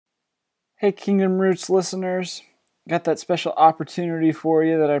Hey, Kingdom Roots listeners. Got that special opportunity for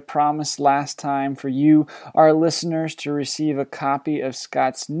you that I promised last time for you, our listeners, to receive a copy of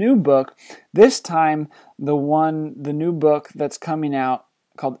Scott's new book. This time, the new book that's coming out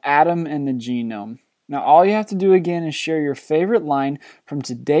called Adam and the Genome. Now, all you have to do again is share your favorite line from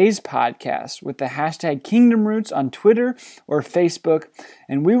today's podcast with the hashtag Kingdom Roots on Twitter or Facebook,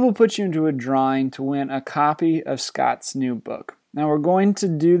 and we will put you into a drawing to win a copy of Scott's new book. Now, we're going to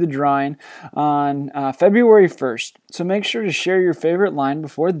do the drawing on February 1st, so make sure to share your favorite line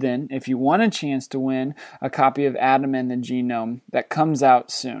before then if you want a chance to win a copy of Adam and the Genome that comes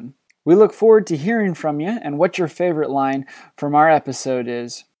out soon. We look forward to hearing from you and what your favorite line from our episode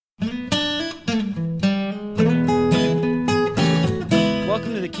is.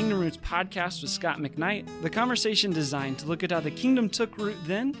 Welcome to the Kingdom Roots podcast with Scott McKnight, the conversation designed to look at how the kingdom took root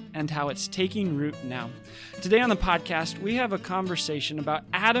then and how it's taking root now. Today on the podcast, we have a conversation about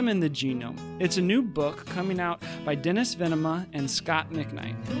Adam and the Genome. It's a new book coming out by Dennis Venema and Scott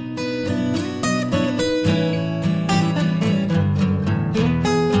McKnight.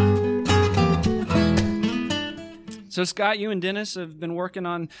 So Scott, you and Dennis have been working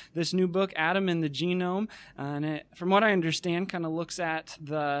on this new book, Adam and the Genome, and it, from what I understand, kind of looks at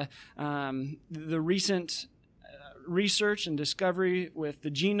the recent research and discovery with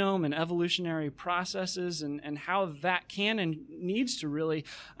the genome and evolutionary processes and how that can and needs to really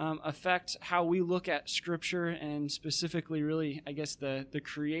affect how we look at Scripture and specifically really, I guess, the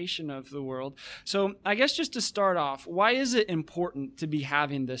creation of the world. So I guess just to start off, why is it important to be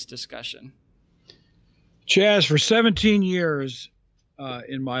having this discussion? Chaz, for 17 years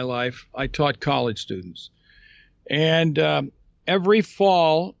in my life, I taught college students. And every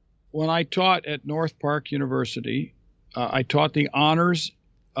fall, when I taught at North Park University, I taught the honors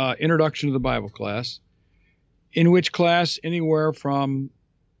introduction to the Bible class, in which class anywhere from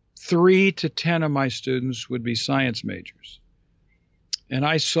 3 to 10 of my students would be science majors. And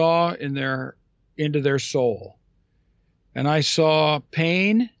I saw into their soul. And I saw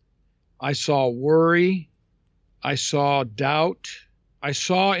pain, I saw worry, I saw doubt. I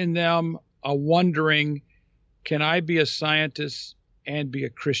saw in them a wondering, can I be a scientist and be a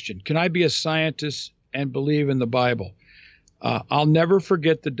Christian? Can I be a scientist and believe in the Bible? I'll never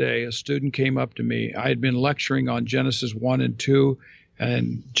forget the day a student came up to me. I had been lecturing on Genesis 1 and 2,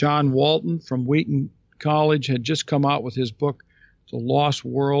 and John Walton from Wheaton College had just come out with his book, The Lost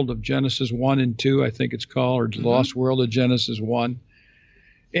World of Genesis 1 and 2, I think it's called, or The Lost World of Genesis 1,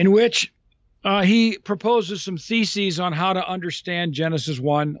 in which he proposes some theses on how to understand Genesis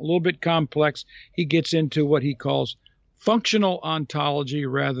 1, a little bit complex. He gets into what he calls functional ontology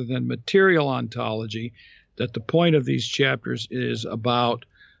rather than material ontology, that the point of these chapters is about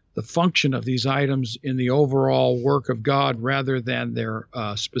the function of these items in the overall work of God rather than their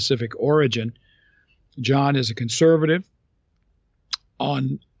specific origin. John is a conservative.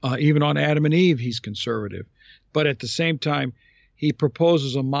 Even on Adam and Eve, he's conservative. But at the same time, he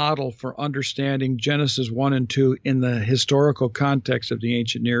proposes a model for understanding Genesis 1 and 2 in the historical context of the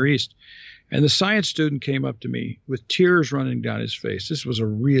ancient Near East. And the science student came up to me with tears running down his face. This was a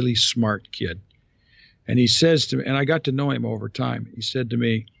really smart kid. And he says to me, and I got to know him over time, he said to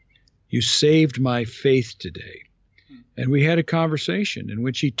me, "You saved my faith today." And we had a conversation in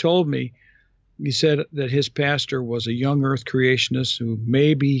which he told me, he said that his pastor was a young earth creationist who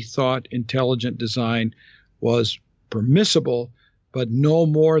maybe thought intelligent design was permissible, but no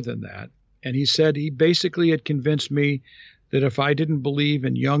more than that. And he said he basically had convinced me that if I didn't believe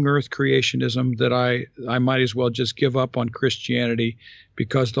in young earth creationism, that I might as well just give up on Christianity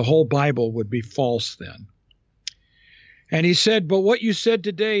because the whole Bible would be false then. And he said, but what you said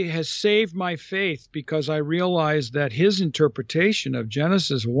today has saved my faith because I realized that his interpretation of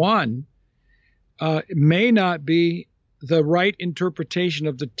Genesis 1 may not be the right interpretation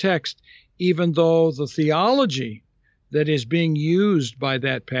of the text, even though the theology that is being used by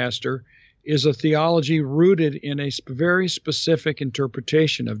that pastor is a theology rooted in a very specific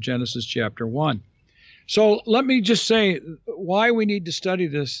interpretation of Genesis chapter 1. So let me just say why we need to study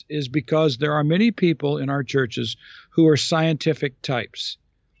this is because there are many people in our churches who are scientific types,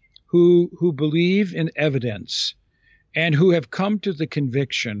 who believe in evidence, and who have come to the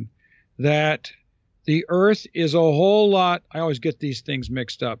conviction that the earth is a whole lot, I always get these things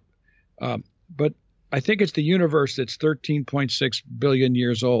mixed up, but I think it's the universe that's 13.6 billion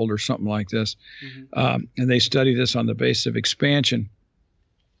years old or something like this. And they study this on the basis of expansion.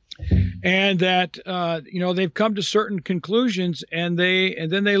 And that, they've come to certain conclusions and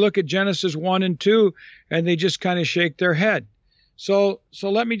then they look at Genesis 1 and 2 and they just kind of shake their head. So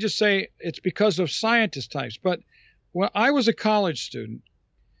let me just say it's because of scientist types. But when I was a college student,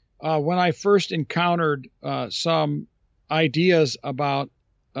 when I first encountered some ideas about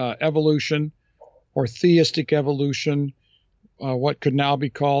evolution or theistic evolution, what could now be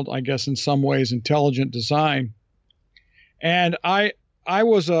called, I guess, in some ways, intelligent design. And I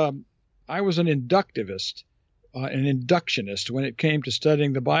was an inductivist, an inductionist when it came to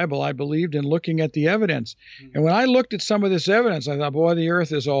studying the Bible. I believed in looking at the evidence. And when I looked at some of this evidence, I thought, boy, the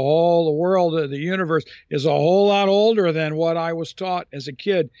earth is the world, the universe is a whole lot older than what I was taught as a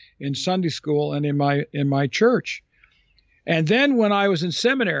kid in Sunday school and in my church. And then when I was in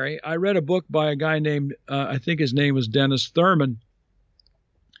seminary, I read a book by a guy named, I think his name was Dennis Thurman.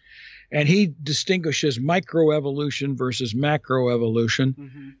 And he distinguishes microevolution versus macroevolution.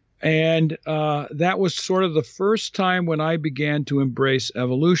 Mm-hmm. And that was sort of the first time when I began to embrace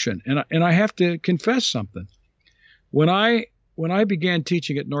evolution. And I have to confess something. When I began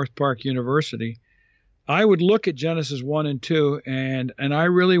teaching at North Park University, I would look at Genesis 1 and 2, and I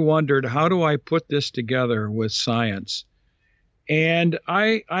really wondered, how do I put this together with science? And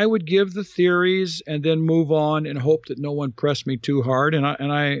I would give the theories and then move on and hope that no one pressed me too hard.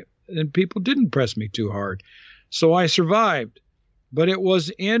 And people didn't press me too hard. So I survived. But it was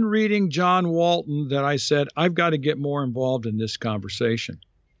in reading John Walton that I said, I've got to get more involved in this conversation.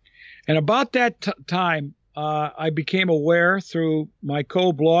 And about that time, I became aware through my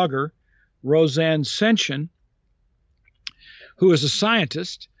co-blogger, Roseanne Senshin, who is a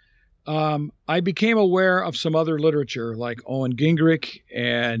scientist. I became aware of some other literature like Owen Gingerich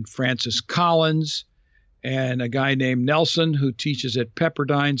and Francis Collins and a guy named Nelson who teaches at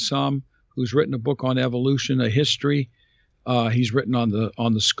Pepperdine some, who's written a book on evolution, a history. He's written on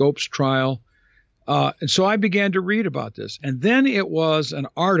the Scopes trial. And so I began to read about this. And then it was an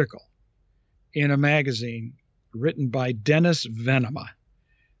article in a magazine written by Dennis Venema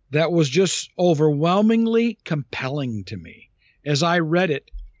that was just overwhelmingly compelling to me. As I read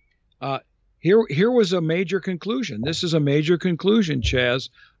it, here was a major conclusion. This is a major conclusion, Chaz,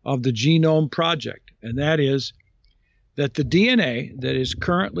 of the Genome Project. And that is that the DNA that is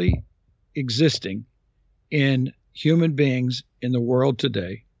currently existing in human beings in the world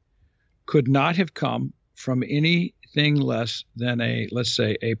today could not have come from anything less than let's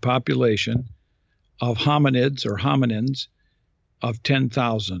say, a population of hominids or hominins of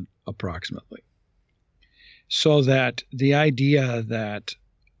 10,000 approximately. So that the idea that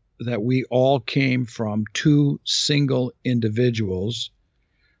we all came from two single individuals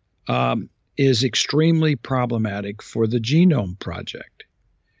is extremely problematic for the Genome Project.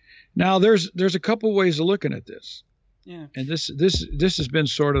 Now, there's a couple ways of looking at this. Yeah. And this has been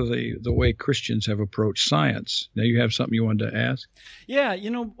sort of the way Christians have approached science. Now, you have something you wanted to ask? Yeah,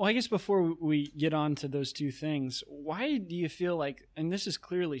 I guess before we get on to those two things, why do you feel like, and this is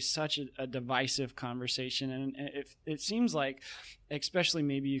clearly such a divisive conversation, and it seems like, especially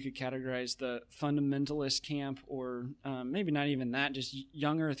maybe you could categorize the fundamentalist camp, or maybe not even that, just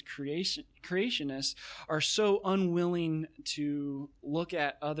young earth creationists are so unwilling to look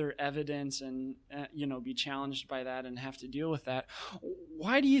at other evidence and be challenged by that and have to deal with that.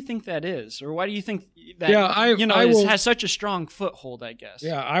 Why do you think that is, or why do you think that has such a strong foothold, I guess?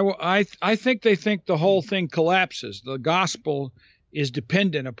 Yeah, I think they think the whole thing collapses. The gospel is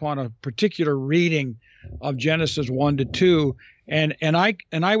dependent upon a particular reading of Genesis 1 to 2. And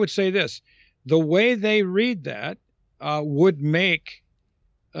I would say this: the way they read that would make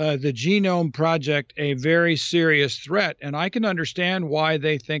the Genome Project a very serious threat. And I can understand why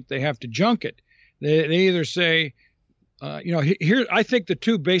they think they have to junk it. They either say, here I think the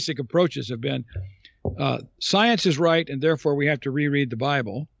two basic approaches have been science is right and therefore we have to reread the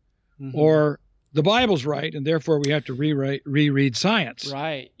Bible, mm-hmm. or the Bible's right and therefore we have to reread science.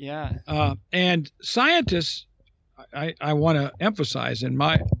 Right. Yeah. And scientists, I want to emphasize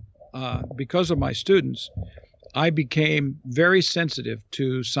because of my students, I became very sensitive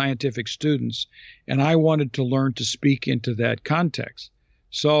to scientific students, and I wanted to learn to speak into that context.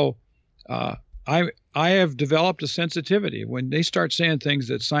 So I have developed a sensitivity. When they start saying things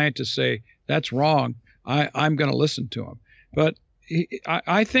that scientists say that's wrong, I'm going to listen to them. But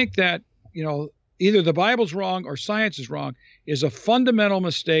I think that either the Bible's wrong or science is wrong is a fundamental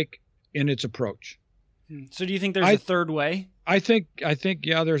mistake in its approach. So do you think there's a third way? I think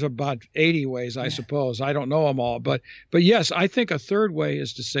yeah, there's about 80 ways, I suppose. I don't know them all, but yes, I think a third way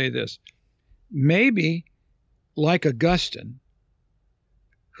is to say this. Maybe like Augustine,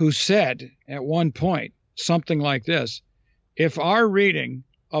 who said at one point something like this: if our reading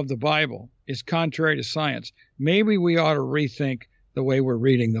of the Bible is contrary to science, maybe we ought to rethink the way we're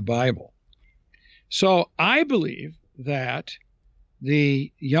reading the Bible. So I believe that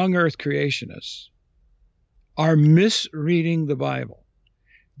the young earth creationists are misreading the Bible.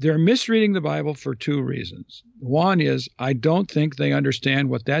 They're misreading the Bible for two reasons. One is I don't think they understand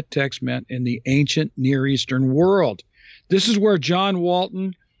what that text meant in the ancient Near Eastern world. This is where John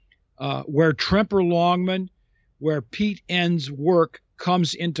Walton, where Tremper Longman, where Pete Enns' work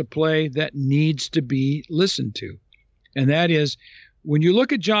comes into play that needs to be listened to. And that is, when you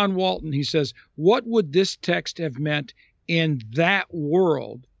look at John Walton, he says, what would this text have meant in that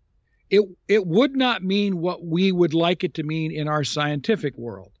world? It would not mean what we would like it to mean in our scientific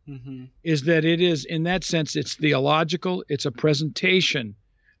world. Mm-hmm. Is that it is, in that sense, it's theological. It's a presentation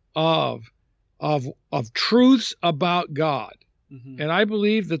of truths about God. Mm-hmm. And I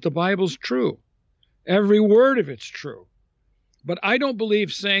believe that the Bible's true. Every word of it's true. But I don't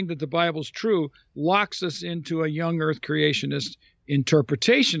believe saying that the Bible's true locks us into a young earth creationist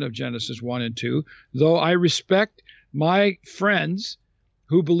interpretation of Genesis 1 and 2, though I respect my friends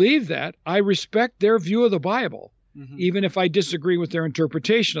who believe that. I respect their view of the Bible, mm-hmm. even if I disagree with their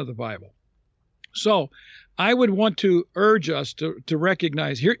interpretation of the Bible. So I would want to urge us to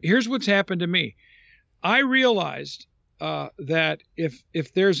recognize, here's what's happened to me. I realized that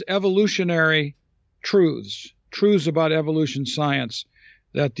if there's evolutionary truths about evolution science,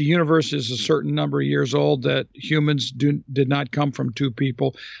 that the universe is a certain number of years old, that humans did not come from two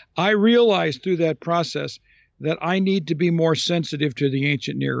people, I realized through that process that I need to be more sensitive to the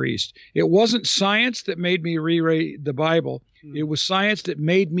ancient Near East. It wasn't science that made me reread the Bible. It was science that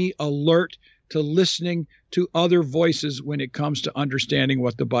made me alert to listening to other voices when it comes to understanding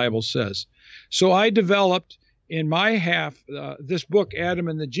what the Bible says. So I developed in my half this book, Adam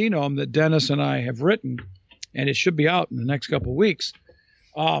and the Genome, that Dennis and I have written, and it should be out in the next couple of weeks.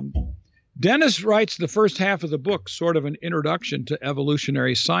 Dennis writes the first half of the book, sort of an introduction to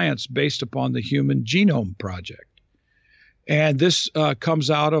evolutionary science based upon the Human Genome Project. And this comes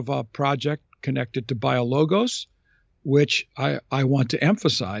out of a project connected to BioLogos, which I want to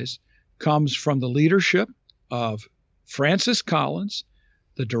emphasize comes from the leadership of Francis Collins,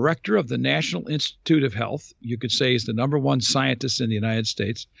 the director of the National Institute of Health. You could say he's the number one scientist in the United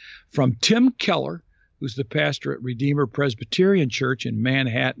States. From Tim Keller, who's the pastor at Redeemer Presbyterian Church in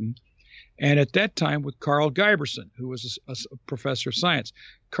Manhattan, and at that time with Carl Giberson, who was a professor of science.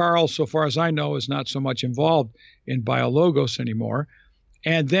 Carl, so far as I know, is not so much involved in BioLogos anymore.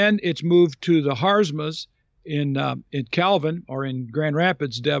 And then it's moved to the Harzmas in Calvin, or in Grand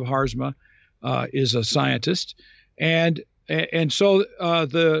Rapids. Deb Harzma is a scientist. And so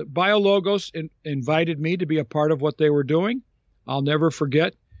the BioLogos invited me to be a part of what they were doing. I'll never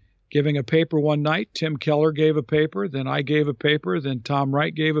forget giving a paper one night. Tim Keller gave a paper, then I gave a paper, then Tom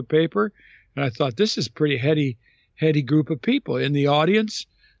Wright gave a paper. And I thought, this is a pretty heady group of people. In the audience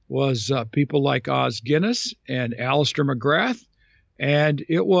was people like Os Guinness and Alistair McGrath. And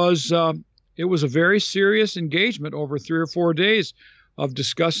it was a very serious engagement over 3 or 4 days of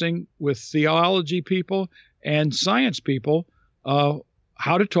discussing with theology people and science people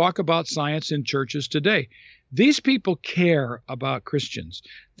how to talk about science in churches today. These people care about Christians.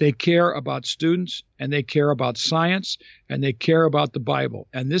 They care about students, and they care about science, and they care about the Bible.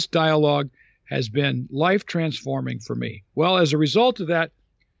 And this dialogue has been life-transforming for me. Well, as a result of that,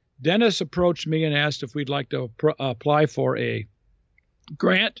 Dennis approached me and asked if we'd like to apply for a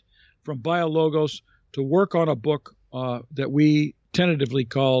grant from BioLogos to work on a book that we tentatively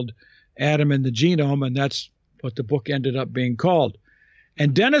called Adam and the Genome, and that's what the book ended up being called.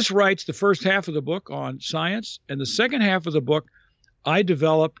 And Dennis writes the first half of the book on science, and the second half of the book, I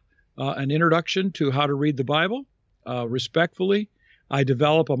develop an introduction to how to read the Bible respectfully. I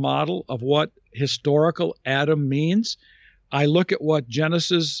develop a model of what historical Adam means. I look at what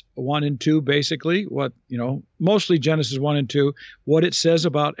Genesis 1 and 2, basically, mostly Genesis 1 and 2, what it says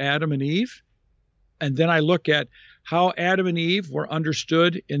about Adam and Eve. And then I look at how Adam and Eve were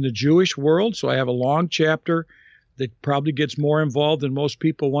understood in the Jewish world. So I have a long chapter that probably gets more involved than most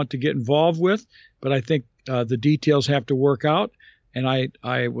people want to get involved with, but I think the details have to work out. And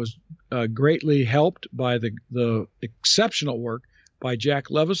I was greatly helped by the exceptional work by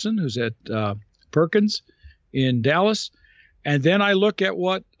Jack Levison, who's at Perkins in Dallas. And then I look at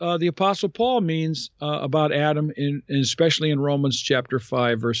what the Apostle Paul means about Adam, especially in Romans chapter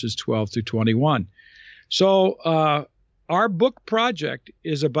 5, verses 12 through 21. So our book project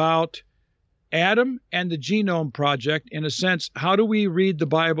is about Adam and the Genome Project. In a sense, how do we read the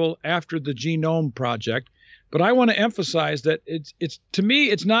Bible after the Genome Project? But I want to emphasize that it's to me,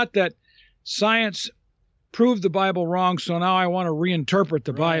 it's not that science proved the Bible wrong, so now I want to reinterpret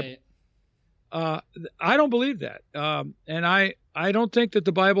the Bible. I don't believe that. And I don't think that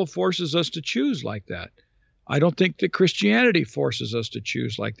the Bible forces us to choose like that. I don't think that Christianity forces us to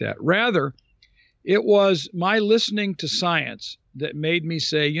choose like that. Rather, It was my listening to science that made me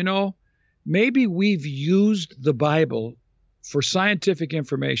say, maybe we've used the Bible for scientific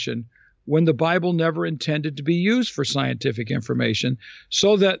information when the Bible never intended to be used for scientific information,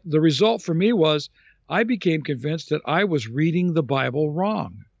 so that the result for me was I became convinced that I was reading the Bible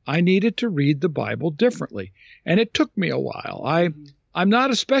wrong. I needed to read the Bible differently. And it took me a while. I'm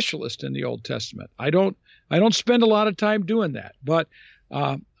not a specialist in the Old Testament. I don't spend a lot of time doing that. But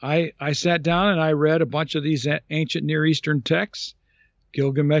I sat down and I read a bunch of these ancient Near Eastern texts,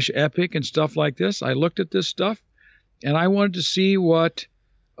 Gilgamesh epic and stuff like this. I looked at this stuff and I wanted to see what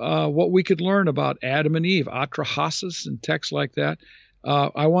we could learn about Adam and Eve, Atrahasis and texts like that.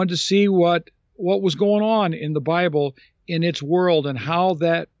 I wanted to see what was going on in the Bible in its world and how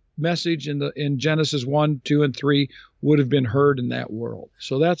that message in Genesis 1, 2, and 3 would have been heard in that world.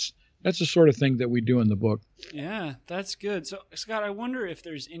 So that's the sort of thing that we do in the book. Yeah, that's good. So, Scott, I wonder if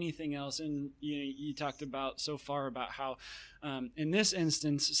there's anything else. And you talked about so far about how, in this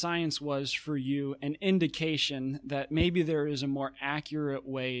instance, science was for you an indication that maybe there is a more accurate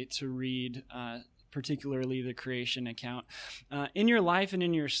way to read, particularly the creation account. In your life and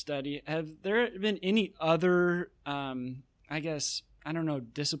in your study, have there been any other, I don't know,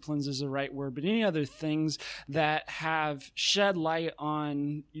 disciplines is the right word, but any other things that have shed light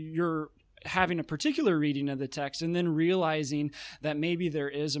on your having a particular reading of the text and then realizing that maybe there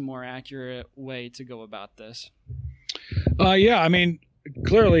is a more accurate way to go about this? Yeah, I mean,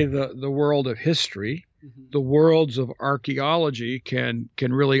 clearly the world of history, the worlds of archaeology can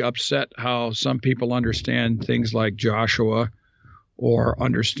really upset how some people understand things like Joshua or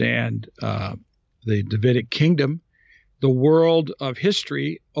understand the Davidic kingdom. The world of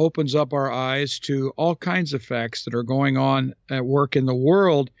history opens up our eyes to all kinds of facts that are going on at work in the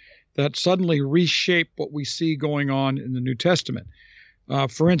world that suddenly reshape what we see going on in the New Testament.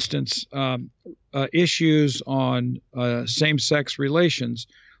 For instance, issues on same-sex relations.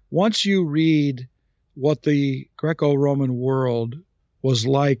 Once you read what the Greco-Roman world was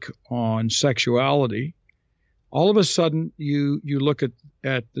like on sexuality, all of a sudden you look at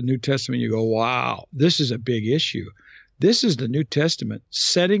the New Testament and you go, wow, this is a big issue. This is the New Testament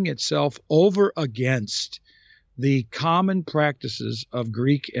setting itself over against the common practices of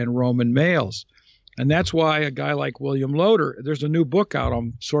Greek and Roman males. And that's why a guy like William Loader, there's a new book out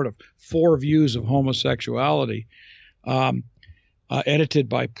on sort of 4 views of homosexuality, edited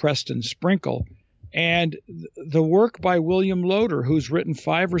by Preston Sprinkle. And the work by William Loader, who's written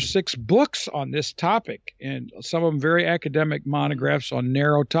 5 or 6 books on this topic, and some of them very academic monographs on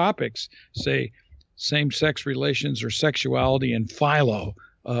narrow topics, say same-sex relations or sexuality in Philo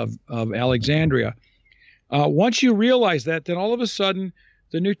of Alexandria. Once you realize that, then all of a sudden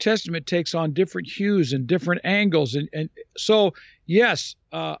the New Testament takes on different hues and different angles. And so, yes,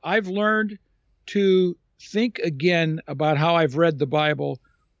 I've learned to think again about how I've read the Bible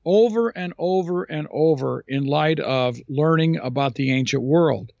over and over and over in light of learning about the ancient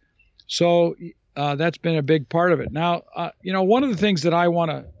world. So that's been a big part of it. Now, one of the things that I want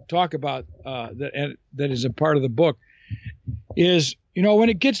to talk about that is a part of the book is, when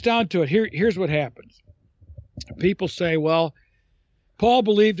it gets down to it, here's what happens. People say, well, Paul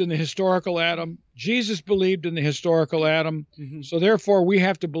believed in the historical Adam. Jesus believed in the historical Adam. Mm-hmm. So therefore we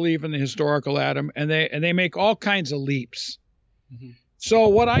have to believe in the historical Adam. And they make all kinds of leaps. Mm-hmm. So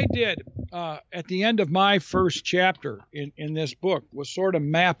what I did at the end of my first chapter in this book was sort of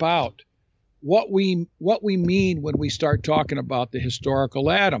map out what we mean when we start talking about the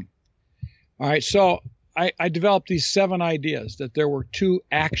historical Adam. All right, so I developed these 7 ideas: that there were 2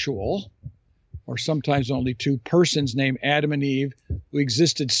 actual, or sometimes only 2 persons named Adam and Eve who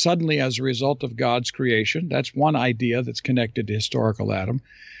existed suddenly as a result of God's creation. That's one idea that's connected to historical Adam.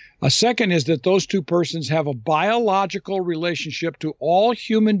 A second is that those 2 persons have a biological relationship to all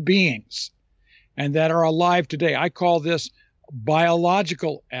human beings and that are alive today. I call this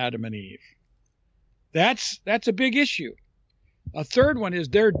biological Adam and Eve. That's a big issue. A third one is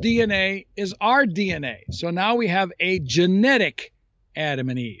their DNA is our DNA. So now we have a genetic Adam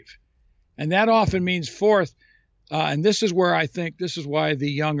and Eve. And that often means fourth, and this is where I think this is why the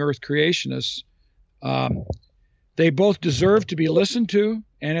young earth creationists, they both deserve to be listened to,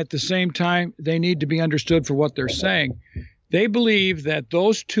 and at the same time, they need to be understood for what they're saying. They believe that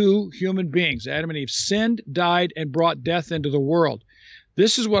those 2 human beings, Adam and Eve, sinned, died, and brought death into the world.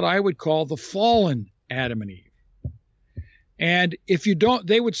 This is what I would call the fallen Adam and Eve. And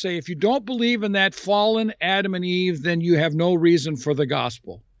they would say, if you don't believe in that fallen Adam and Eve, then you have no reason for the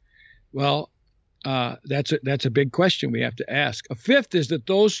gospel. Well, that's a big question we have to ask. A fifth is that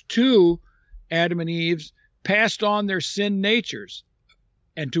those 2 Adam and Eves passed on their sin natures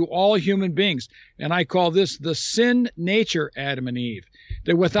and to all human beings. And I call this the sin nature, Adam and Eve.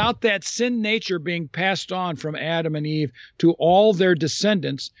 That without that sin nature being passed on from Adam and Eve to all their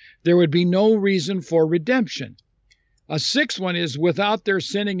descendants, there would be no reason for redemption. A sixth one is without their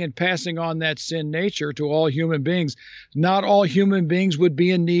sinning and passing on that sin nature to all human beings, not all human beings would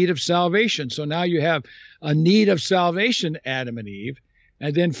be in need of salvation. So now you have a need of salvation, Adam and Eve.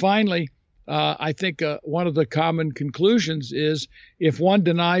 And then finally, I think one of the common conclusions is if one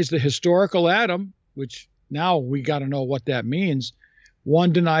denies the historical Adam, which now we got to know what that means,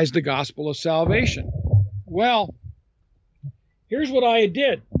 one denies the gospel of salvation. Well, here's what I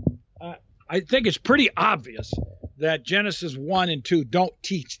did. I think it's pretty obvious that Genesis 1 and 2 don't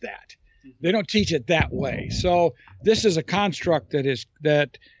teach that. They don't teach it that way. So this is a construct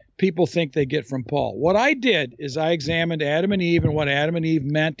that people think they get from Paul. What I did is I examined Adam and Eve and what Adam and Eve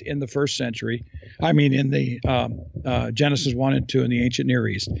meant in the first century. I mean, in the Genesis 1 and 2 in the ancient Near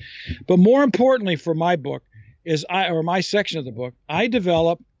East. But more importantly for my book my section of the book, I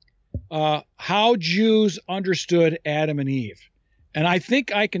developed how Jews understood Adam and Eve. And I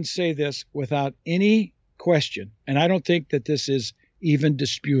think I can say this without any question, and I don't think that this is even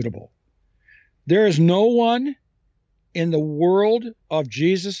disputable. There is no one in the world of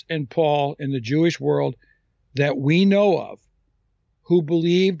Jesus and Paul, in the Jewish world, that we know of who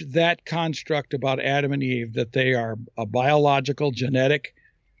believed that construct about Adam and Eve, that they are a biological, genetic,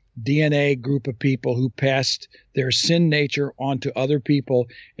 DNA group of people who passed their sin nature onto other people,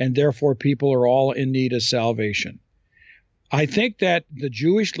 and therefore people are all in need of salvation. I think that the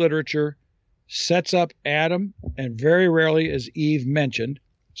Jewish literature sets up Adam, and very rarely is Eve mentioned,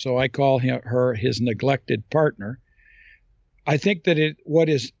 so I call her his neglected partner. I think that what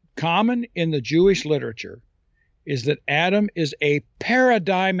is common in the Jewish literature is that Adam is a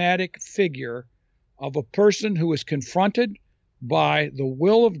paradigmatic figure of a person who is confronted by the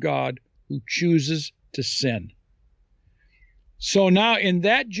will of God who chooses to sin. So now in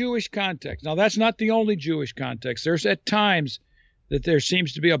that Jewish context, now that's not the only Jewish context. There's at times that there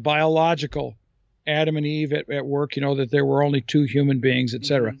seems to be a biological Adam and Eve at work, that there were only two human beings,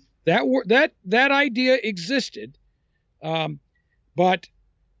 etc. Mm-hmm. That idea existed, but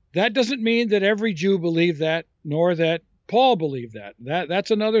that doesn't mean that every Jew believed that, nor that Paul believed that. That's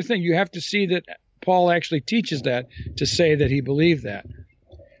another thing. You have to see that Paul actually teaches that to say that he believed that.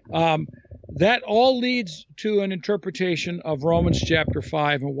 That all leads to an interpretation of Romans chapter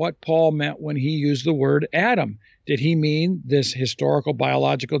 5 and what Paul meant when he used the word Adam. Did he mean this historical,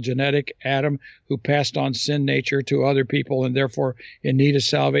 biological, genetic Adam who passed on sin nature to other people and therefore in need of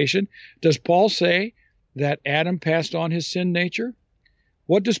salvation? Does Paul say that Adam passed on his sin nature?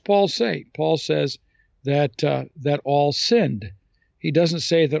 What does Paul say? Paul says that all sinned. He doesn't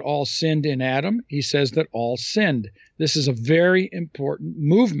say that all sinned in Adam. He says that all sinned. This is a very important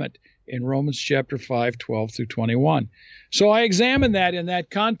movement in Romans chapter 5, 12 through 21. So I examine that in that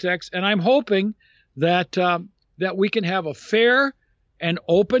context, and I'm hoping that we can have a fair and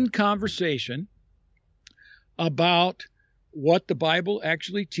open conversation about what the Bible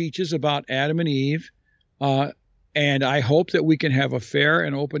actually teaches about Adam and Eve. And I hope that we can have a fair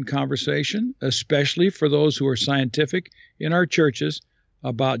and open conversation, especially for those who are scientific in our churches,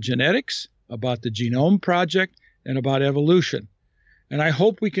 about genetics, about the Genome Project, and about evolution. And I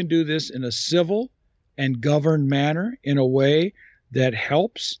hope we can do this in a civil and governed manner, in a way that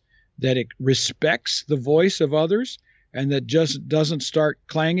helps, that it respects the voice of others, and that just doesn't start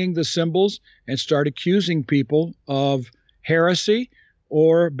clanging the cymbals and start accusing people of heresy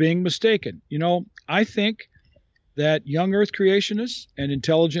or being mistaken. I think that young earth creationists and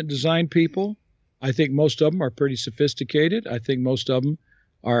intelligent design people, I think most of them are pretty sophisticated. I think most of them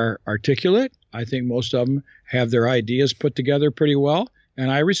are articulate. I think most of them have their ideas put together pretty well,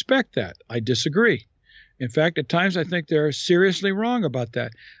 and I respect that. I disagree. In fact, at times I think they're seriously wrong about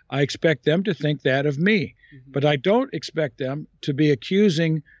that. I expect them to think that of me, but I don't expect them to be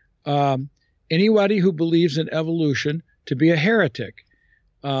accusing anybody who believes in evolution to be a heretic.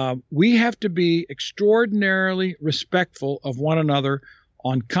 We have to be extraordinarily respectful of one another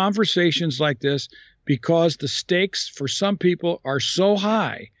on conversations like this, because the stakes for some people are so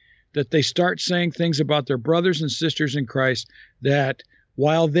high that they start saying things about their brothers and sisters in Christ that,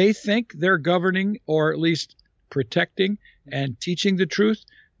 while they think they're governing or at least protecting and teaching the truth,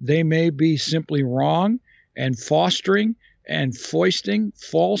 they may be simply wrong and fostering and foisting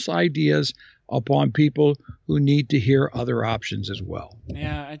false ideas upon people who need to hear other options as well.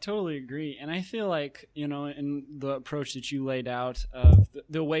 Yeah, I totally agree. And I feel like, in the approach that you laid out of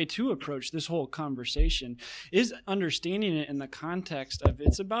the way to approach this whole conversation is understanding it in the context of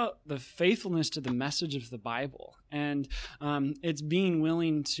it's about the faithfulness to the message of the Bible. And it's being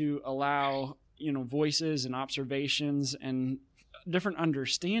willing to allow, voices and observations and different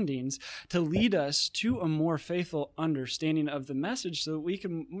understandings to lead us to a more faithful understanding of the message so that we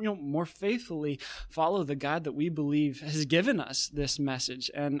can more faithfully follow the God that we believe has given us this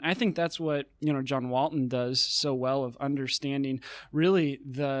message. And I think that's what John Walton does so well, of understanding really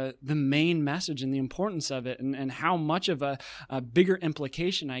the main message and the importance of it, and how much of a bigger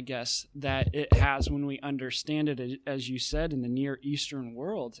implication, I guess, that it has when we understand it, as you said, in the Near Eastern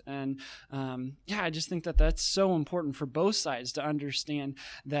world. And I just think that that's so important for both sides to understand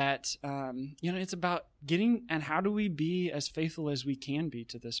that it's about getting, and how do we be as faithful as we can be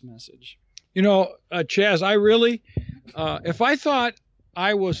to this message. Chaz, I really, if I thought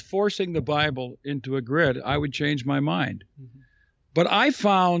I was forcing the Bible into a grid, I would change my mind. Mm-hmm. But I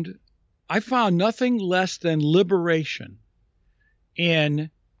found nothing less than liberation in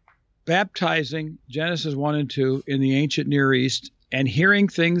baptizing Genesis 1 and 2 in the ancient Near East, and hearing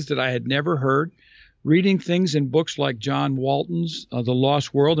things that I had never heard, reading things in books like John Walton's The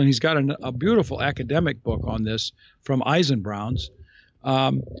Lost World, and he's got a beautiful academic book on this from Eisenbrauns.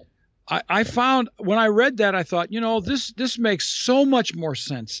 I found, when I read that, I thought, this makes so much more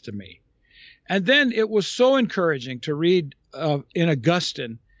sense to me. And then it was so encouraging to read in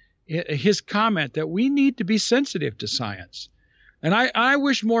Augustine his comment that we need to be sensitive to science. And I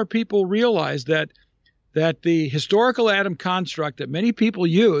wish more people realized that the historical Adam construct that many people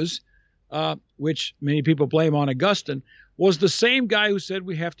use, which many people blame on Augustine, was the same guy who said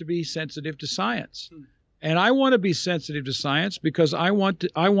we have to be sensitive to science. And I want to be sensitive to science because I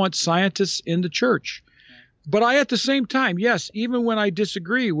want scientists in the church. But at the same time, yes, even when I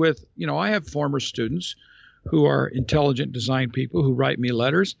disagree with, I have former students who are intelligent design people who write me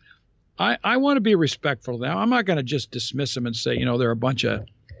letters. I want to be respectful of them. I'm not going to just dismiss them and say, they're a bunch of,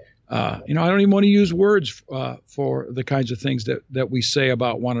 I don't even want to use words for the kinds of things that we say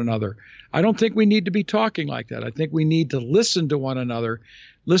about one another. I don't think we need to be talking like that. I think we need to listen to one another,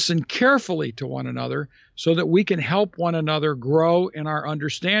 listen carefully to one another, so that we can help one another grow in our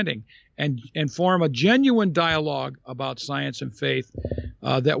understanding and form a genuine dialogue about science and faith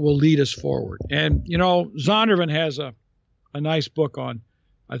that will lead us forward. And, Zondervan has a nice book on,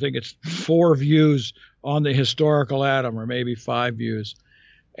 I think it's 4 views on the historical Adam, or maybe 5 views.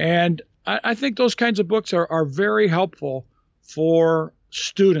 And I think those kinds of books are very helpful for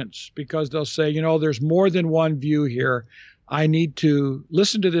students, because they'll say, there's more than one view here. I need to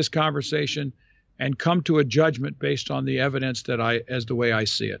listen to this conversation and come to a judgment based on the evidence as the way I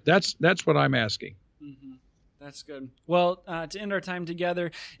see it. That's what I'm asking. Mm-hmm. That's good. Well, to end our time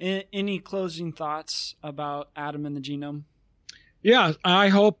together, any closing thoughts about Adam and the Genome? Yeah, I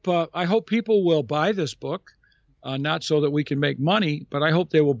hope people will buy this book. Not so that we can make money, but I hope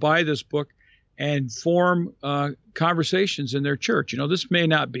they will buy this book and form conversations in their church. This may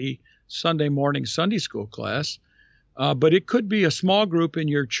not be Sunday morning Sunday school class, but it could be a small group in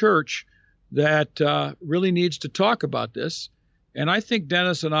your church that really needs to talk about this. And I think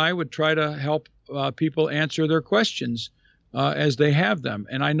Dennis and I would try to help people answer their questions as they have them.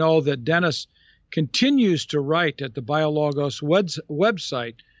 And I know that Dennis continues to write at the BioLogos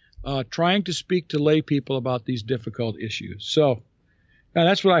website, trying to speak to lay people about these difficult issues. So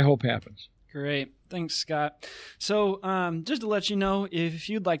that's what I hope happens. Great. Thanks, Scott. So just to let you know, if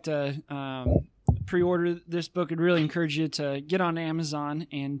you'd like to pre-order this book, I'd really encourage you to get on Amazon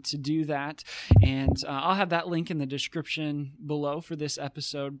and to do that. And I'll have that link in the description below for this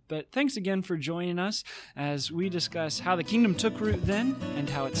episode. But thanks again for joining us as we discuss how the kingdom took root then and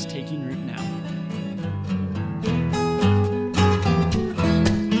how it's taking root now.